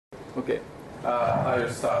Okay, I will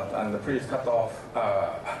start, and please cut off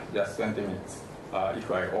just 20 minutes if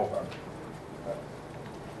I over.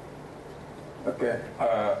 Okay,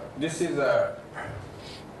 this is a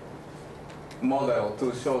model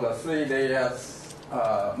to show the 3 layers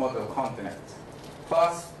model continent.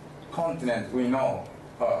 First continent we know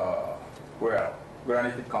well,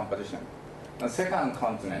 granitic composition. The second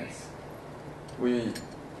continent we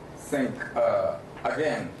think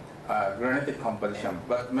again granitic composition,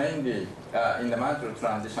 but mainly in the mantle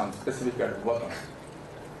transition, specifically bottom.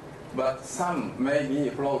 But some may be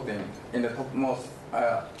floating in the topmost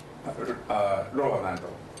lower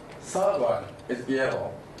mantle. Third one is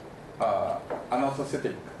yellow,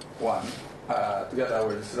 anosthetic one, together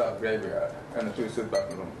with slab graveyard and two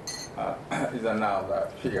superflume is now the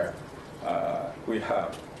figure we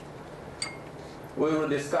have. We will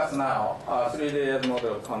discuss now 3-layered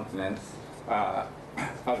model of continents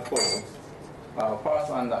as follows. First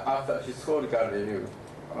one, after historical review,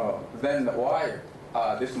 then why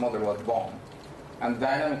this model was born, and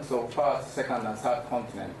dynamics of first, second, and third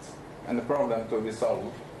continents, and the problem to be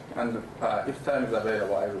solved. And if time is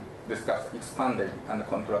available, I will discuss expanding and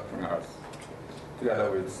contracting Earth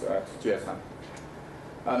together with situation.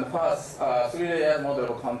 And first, 3-layered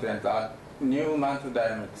model of continent are new mantle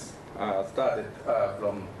dynamics started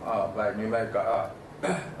from by numerical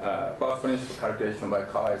first principle calculation by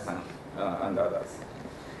Kawai-san and others.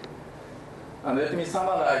 And let me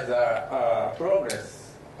summarize the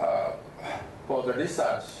progress for the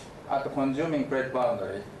research at the consuming plate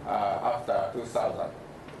boundary after 2000.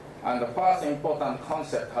 And the first important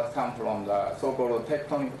concept has come from the so-called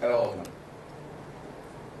tectonic erosion.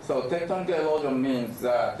 So tectonic erosion means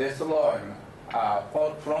destroying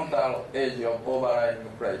frontal edge of overlying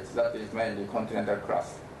plates, that is mainly continental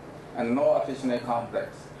crust, and no affinity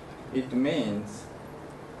complex. It means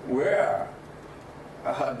where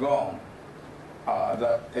have gone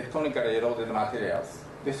the tectonically eroded materials.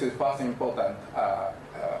 This is first important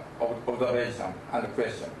observation and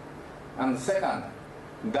question. And second,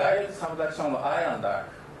 direct subduction of iron dike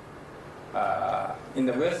in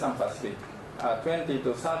the Western Pacific, 20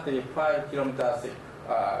 to 35 kilometers thick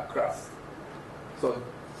crust. So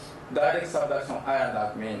direct subduction of iron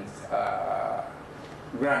dike means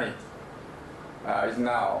granite is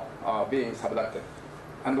now being subducted,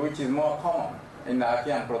 and which is more common in the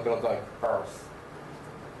Archean Proterozoic Earth.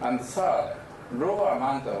 And third, lower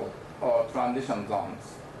mantle or transition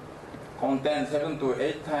zones contain 7 to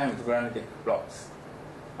 8 times granitic blocks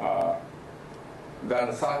than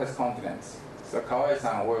the surface continents. So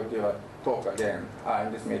Kawai-san will give a talk again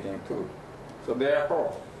in this meeting too. So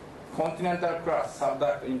therefore, continental crust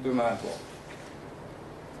subduct into mantle.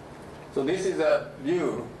 So this is a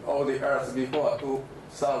view of the Earth before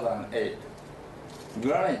 2008.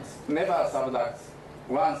 Granite never subducts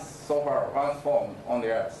once formed on the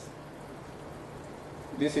Earth.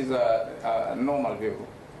 This is a normal view.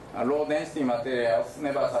 Low density materials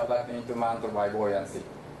never subduct into mantle by buoyancy,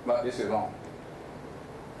 but this is wrong.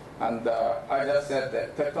 And I just said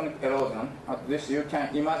that tectonic erosion, this you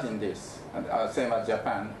can imagine this, same as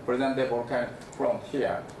Japan, present-day volcanic front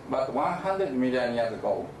here. But 100 million years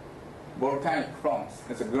ago, volcanic fronts,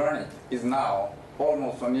 it's granite, is now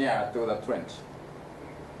almost near to the trench.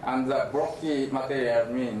 And the blocky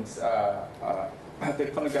material means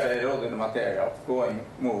tectonically eroded material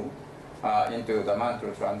move into the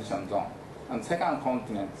mantle transition zone. And second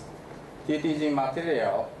continent, TTG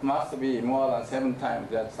material must be more than 7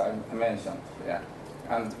 times that I mentioned here.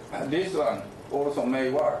 And this one also may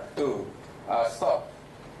work to stop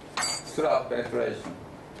slab penetration.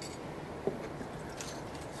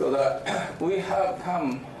 So that we have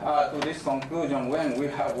come to this conclusion when we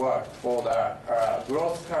have worked for the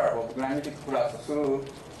growth curve of granitic crust through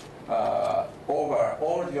over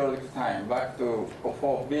all geologic time back to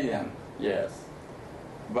 4 billion years.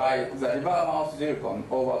 By the river mouth zircon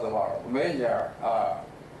over the world, major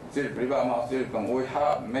river mouth zircon we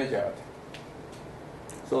have measured.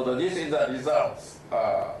 So this is the results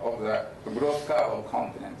of the growth curve of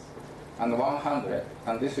continents. And 100,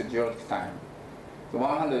 and this is geologic time. So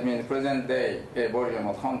 100 means present day volume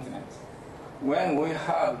of continents. When we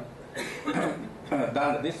have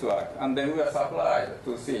done this work, and then we are surprised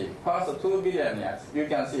to see first 2 billion years, you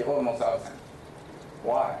can see almost absent.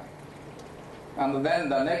 Why? And then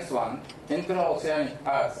the next one, intraoceanic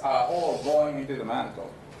Earths are all going into the mantle.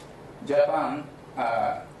 Japan,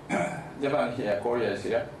 Japan here, Korea is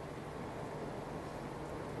here.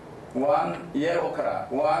 One yellow color,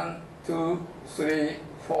 1, 2, 3,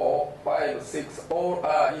 4, 5, 6, all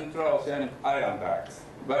are intraoceanic iron dikes.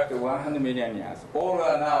 Back to 100 million years. All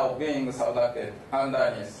are now being subducted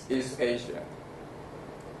underneath East Asia.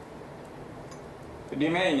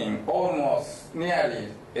 remaining almost nearly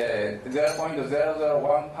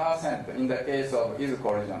 0.001% in the case of is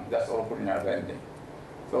collision, just orthogonal bending.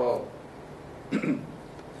 So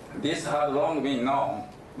this had long been known,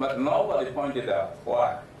 but nobody pointed out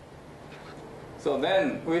why. So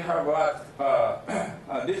then we have worked,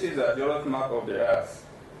 this is a geologic map of the Earth,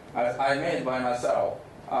 as I made by myself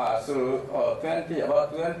through about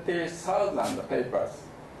 20,000 papers,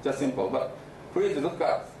 just simple. But please look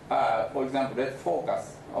at, for example, let's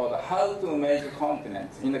focus on how to make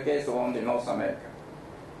continents in the case of only North America.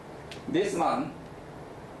 This one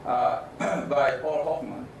by Paul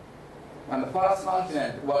Hoffman, and the first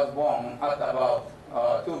continent was born at about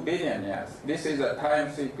 2 billion years. This is a time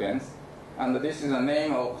sequence, and this is the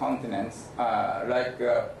name of continents like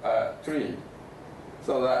a tree.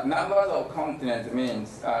 So the numbers of continents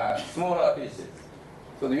means smaller pieces.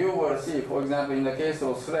 So you will see, for example, in the case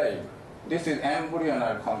of slave, this is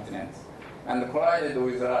embryonal continents, and collided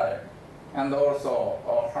with life, and also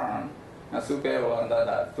horn, and superior and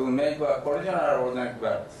that, to make a collisional organic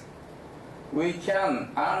belts. We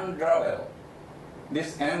can unravel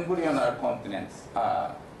these embryonal continents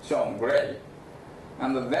shown gray,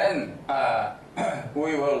 and then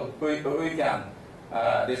we can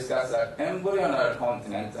discuss that embryonal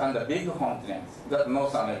continents and the big continents that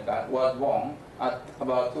North America was born at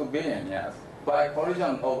about 2 billion years by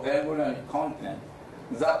collision of embryonic continents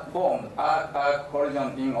that formed a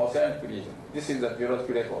collision in oceanic region. This is the geologic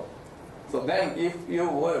record. So then if you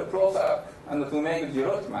will close up and to make a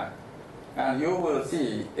geologic map, and you will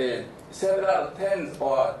see several tens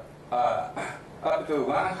or up to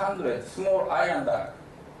 100 small iron dike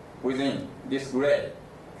within this gray.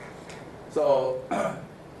 So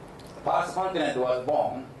first continent was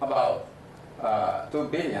born about 2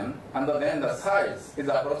 billion, and then the size is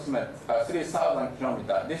approximately 3,000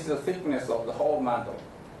 kilometers. This is the thickness of the whole mantle,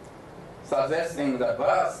 suggesting the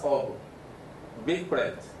birth of big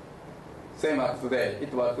plate, same as today.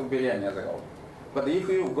 It was 2 billion years ago. But if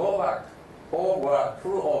you go back, all were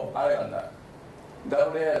full of iron dike,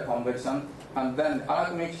 double layer convection, and then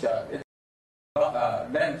earth mixture. Its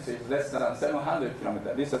length is less than 700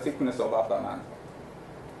 kilometers. This is the thickness of upper mantle.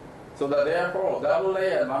 So that therefore, double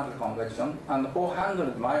layer mantle convection and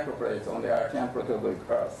 400 microplates on the Archean proterozoic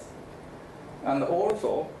Earth. And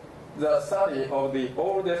also, the study of the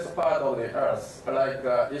oldest part of the Earth, like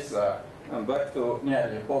Isla, back to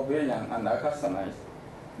nearly 4 billion and accustomed,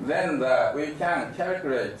 then we can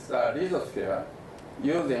calculate the lithosphere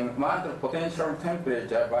using mantle potential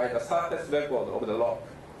temperature by the surface record of the rock,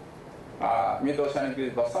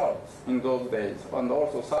 mid-oceanic basalts in those days, and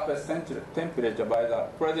also surface temperature by the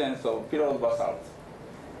presence of pillow basalts.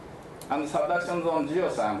 And subduction zone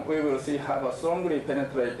geosam, we will see have a strongly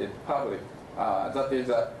penetrated fabric, that is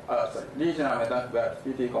a regional metaphoric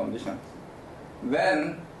PT conditions.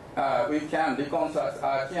 Then we can reconstruct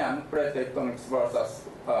Archean plate tectonics versus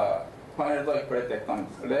Paleozoic plate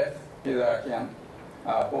tectonics. Left is Archean.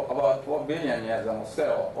 For about 4 billion years ago,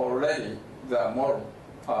 still already the mold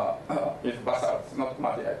is basalt, not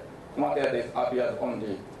material. Material appears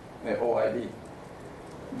only OID.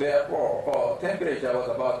 Therefore, temperature was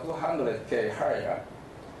about 200 K higher.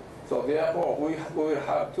 So therefore, we will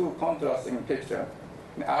have two contrasting pictures.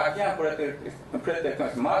 The Archean plate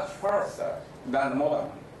tectonics is much faster than the modern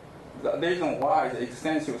one. The reason why is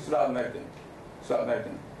extensive slab melting. So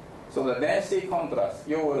the density contrast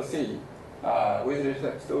you will see with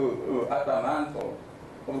respect to upper mantle,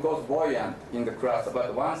 of course buoyant in the crust,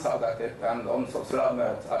 but once subducted and also slab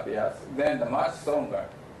melt appears, then the much stronger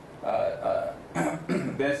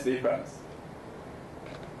density difference.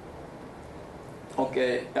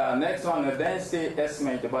 Okay, next one, the density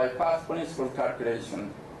estimate by first principle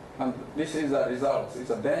calculation. And this is the result. It's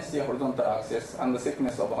a density horizontal axis and the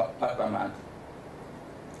thickness of upper mantle.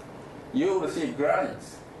 You will see granite,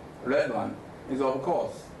 red one, is of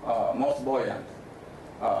course most buoyant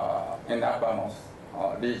in the uppermost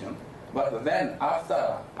region. But then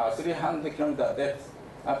after 300 kilometer depth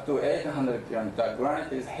up to 800 kilometer,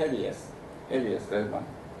 granite is heaviest red one.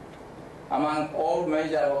 Among all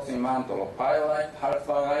major rocks in mantle, pyrite,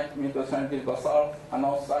 halfbarite, mid-oceanic basalt,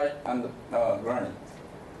 anorthite, and granite.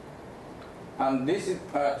 And this is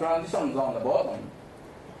transitions on the bottom,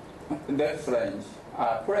 depth range.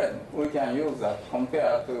 When we can use that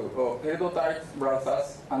compared to peridotites,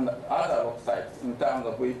 brazos, and other rock types in terms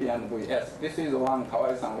of VP and VS. This is one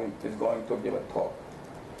Kawai-san is going to give a talk.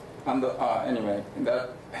 And anyway, the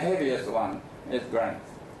heaviest one is granite.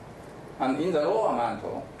 And in the lower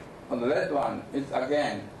mantle, the red one is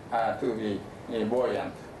again to be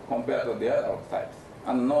buoyant compared to the other rock types,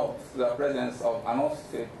 and notes the presence of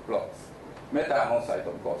anorthospheric blocks. metamorphosite,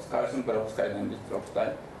 of course, calcium peroxide and lithium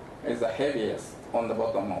oxide, is the heaviest on the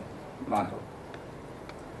bottom of mantle.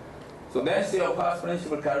 So density of first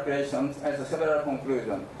principle calculations has several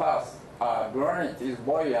conclusions. First, granite is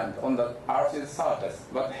buoyant on the Earth's surface,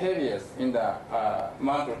 but heaviest in the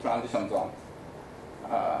mantle transition zone.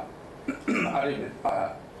 A little bit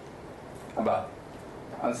above.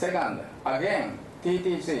 And second, again,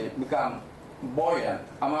 TTC become buoyant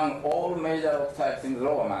among all major rock types in the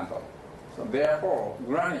lower mantle. So therefore,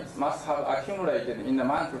 granites must have accumulated in the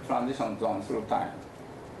mantle transition zone through time.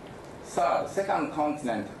 Third, second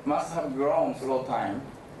continent must have grown through time.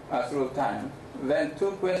 Then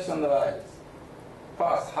two questions arise.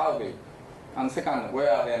 First, how big? And second,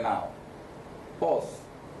 where are they now? Fourth,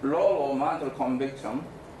 role of mantle convection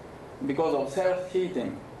because of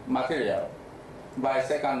self-heating material by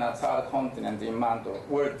second and third continent in mantle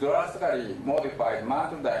will drastically modify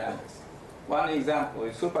mantle dynamics. One example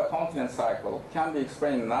is supercontinent cycle can be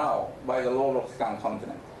explained now by the role of second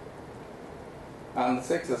continent. And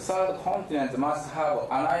sixth, the third continent must have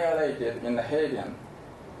annihilated in the Hadean.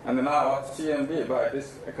 And now at CMB by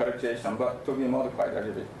this calculation, but to be modified a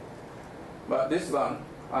little bit. But this one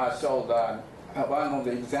shows that one of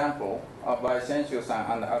the example by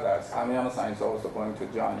Senshu-san and others. Amiyama-san is also going to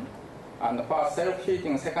join. And for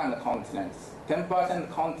self-heating second continents,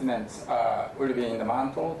 10% continents will be in the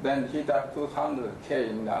mantle, then heat up 200K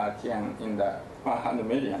in the RTM in the 100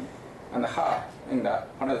 million, and half in the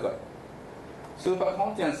Paleozoic.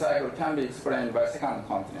 Supercontinent cycle can be explained by second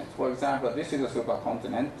continent. For example, this is a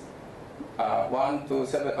supercontinent. 1 to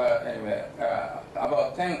 7,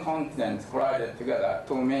 about 10 continents collided together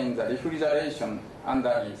to mean the refrigeration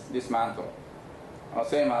underneath this mantle.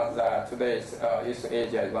 Same as today's East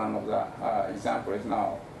Asia is one of the examples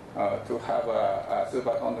now to have a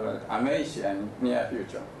supercontinent Amasia in near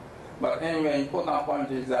future. But anyway, important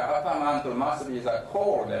point is the upper mantle must be the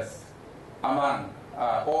coldest among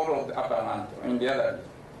all of the upper mantle in the other region.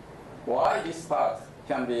 Why this part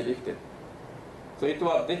can be lifted? So it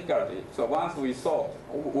was difficulty. So once we solved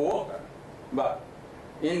water, but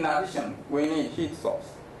in addition, we need heat source.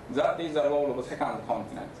 That is the role of the second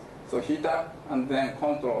continent. So heat up and then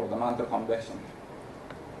control the mantle convection.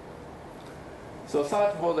 So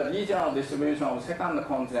search for the regional distribution of second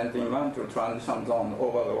continent in mantle transition zone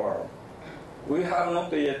over the world. We have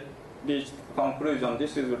not yet reached conclusion.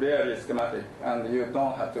 This is really schematic, and you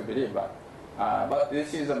don't have to believe that. But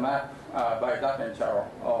this is a map by Duck and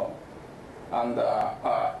Charo, and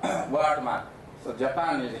world map. So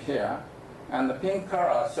Japan is here, and the pink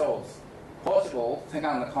color shows possible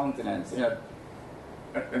second continents in a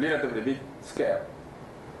relatively big scale.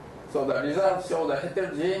 So the results show the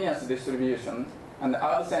heterogeneous distribution and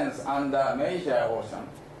absence under major ocean,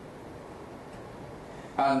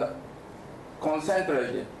 and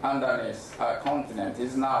concentrated underneath continent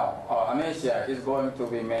is now, Amasia is going to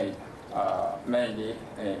be made mainly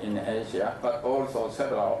in Asia, but also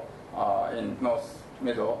several in North,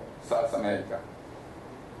 Middle, South America.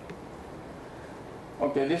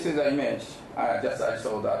 Okay, this is the image. Just I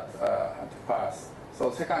showed that at first.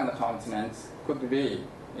 So second continent could be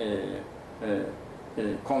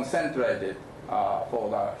concentrated for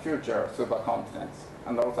the future supercontinents,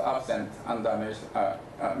 and also absent under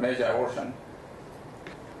major ocean.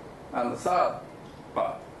 And the third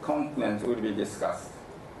continent will be discussed.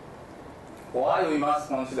 Why we must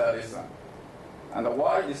consider this one, and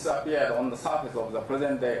why this appeared on the surface of the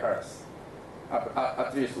present-day Earth.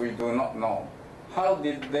 At least we do not know. How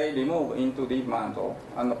did they remove into deep mantle,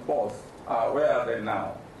 and fourth, where are they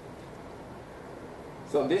now?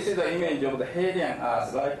 So this is the image of the Hadean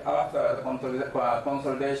Earth right after the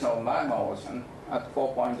consolidation of magma ocean at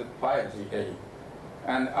 4.5 GA.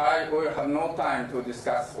 And I will have no time to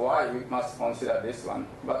discuss why we must consider this one.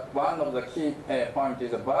 But one of the key points is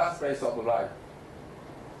the birthplace of life.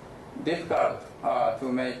 Difficult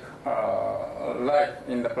to make life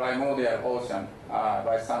in the primordial ocean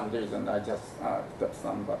by some reason. I just put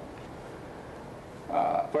some. But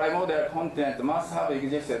primordial continent must have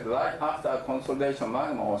existed right after consolidation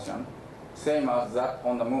magma ocean, same as that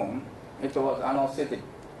on the moon. It was anorthitic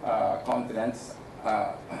continents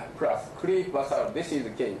plus creep basalt. This is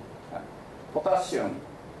the key. Potassium,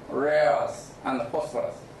 rare earth, and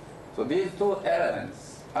phosphorus. So these two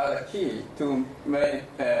elements are the key to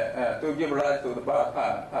give rise to the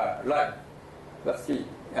life. That's key.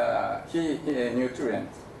 Key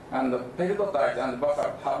nutrients. And the peridotite and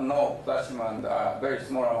basalt have no potassium and very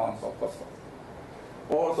small amounts of phosphorus.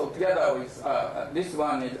 Also, together with this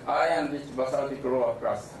one is iron-rich basaltic lower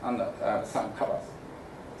crust and some covers.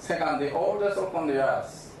 Second, the oldest rock on the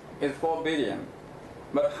Earth is 4 billion,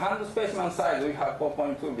 but 100 specimen size we have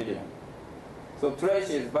 4.2 billion. So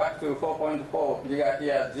traces back to 4.4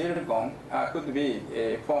 gigayears zircon could be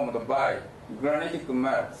formed by granitic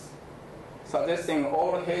melts, suggesting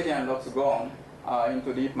all Hadean rocks gone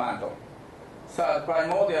into deep mantle. Third,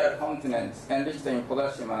 primordial continents enriched in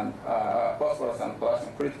potassium and phosphorus and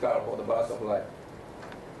potassium, critical for the birth of life.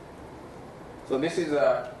 So this is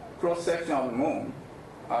a cross-section of the moon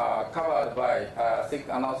covered by thick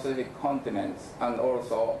anorthotic continents and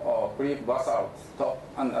also brief basalts top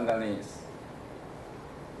and underneath.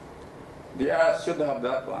 The Earth should have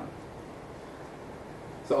that one.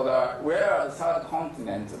 So where are the third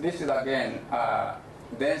continents? This is again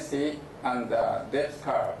density and depth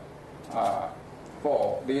curve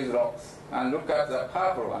for these rocks. And look at the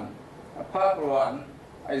purple one. The purple one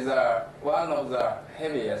is one of the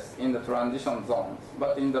heaviest in the transition zones,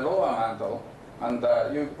 but in the lower mantle, and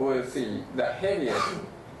you will see the heaviest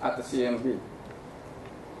at the CMB.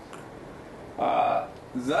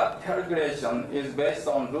 That calculation is based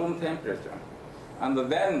on room temperature. And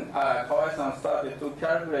then Kawai-san started to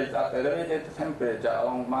calculate at elevated temperature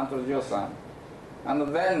along mantle geosand.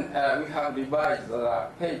 And then we have revised the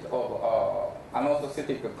fate of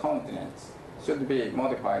anorthocetic continents should be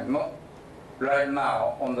modified, not right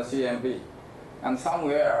now on the CMB. And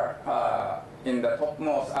somewhere in the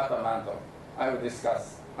topmost upper mantle, I will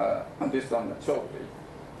discuss this one shortly.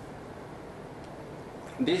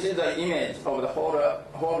 This is the image of the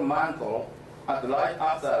whole mantle right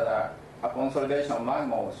after the consolidation of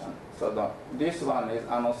magma ocean. So this one is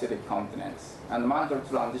anorthocetic continents. And mantle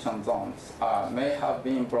transition zones may have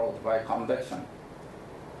been brought by convection.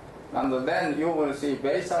 And then you will see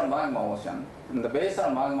basal magma ocean. And the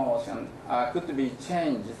basal magma ocean could be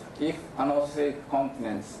changed if anorthocetic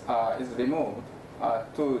continents is removed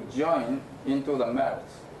to join into the melt.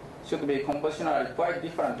 Should be compositionally quite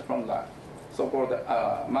different from the so-called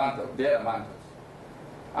mantle, the other mantles.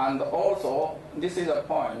 And also, this is a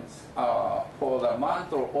point for the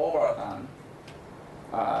mantle overturn,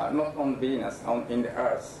 not on Venus, in the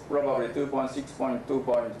Earth, probably around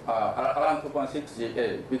 2.6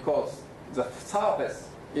 GA, because the surface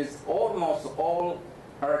is almost all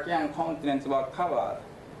Archean continents were covered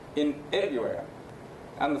in everywhere.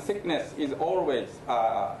 And the thickness is always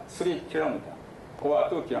 3 kilometers or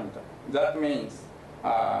 2 kilometers. That means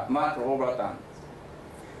mantle overturn.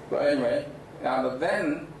 So anyway, and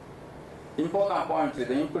then important point is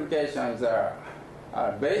the implication is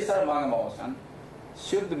basal magma ocean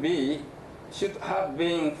should have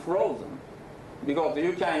been frozen, because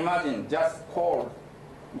you can imagine just cold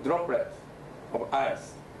droplets of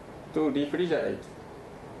ice to refrigerate.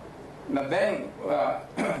 Now then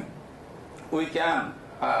we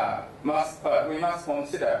must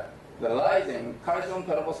consider the rising calcium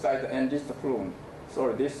perovskite enriched flume.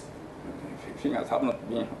 Sorry, these figures have not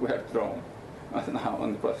been well drawn now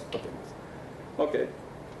on the process. Okay.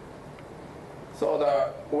 So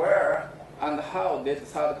where and how did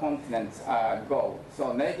third continents go?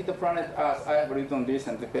 So naked planet Earth, I have written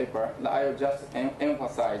recently paper. I will just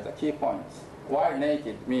emphasize the key points. Why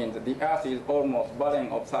naked means the Earth is almost barren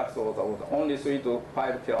of surface water, only 3 to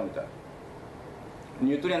 5 kilometers.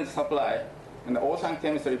 Nutrient supply and the ocean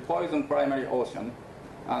chemistry poison primary ocean.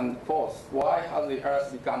 And fourth, why has the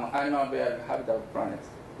Earth become an animal-bearing habitable planet?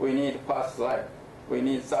 We need first life. We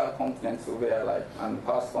need third continents to bear life, and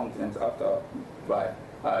first continents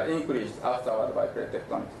increased afterward by plate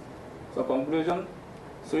tectonics. So conclusion,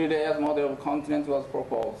 3 layers model of continents was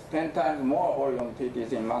proposed. 10 times more volume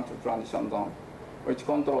TTs in mantle transition zone, which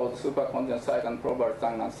controls supercontinent site and probably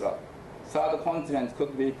stagnant slab. Third continent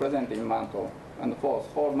could be present in mantle. And fourth,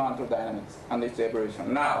 whole mantle dynamics and its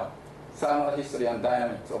evolution. Now, thermal history and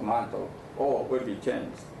dynamics of mantle all will be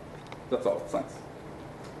changed. That's all. Thanks.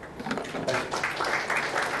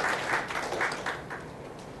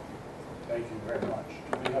 Thank you very much.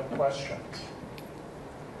 Do we have questions?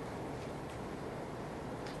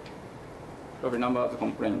 Probably number of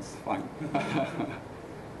complaints. Fine.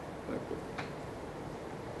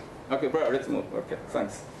 Okay, bro, let's move. Okay,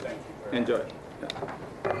 thanks. Thank you very Enjoy. much.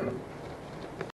 Yeah.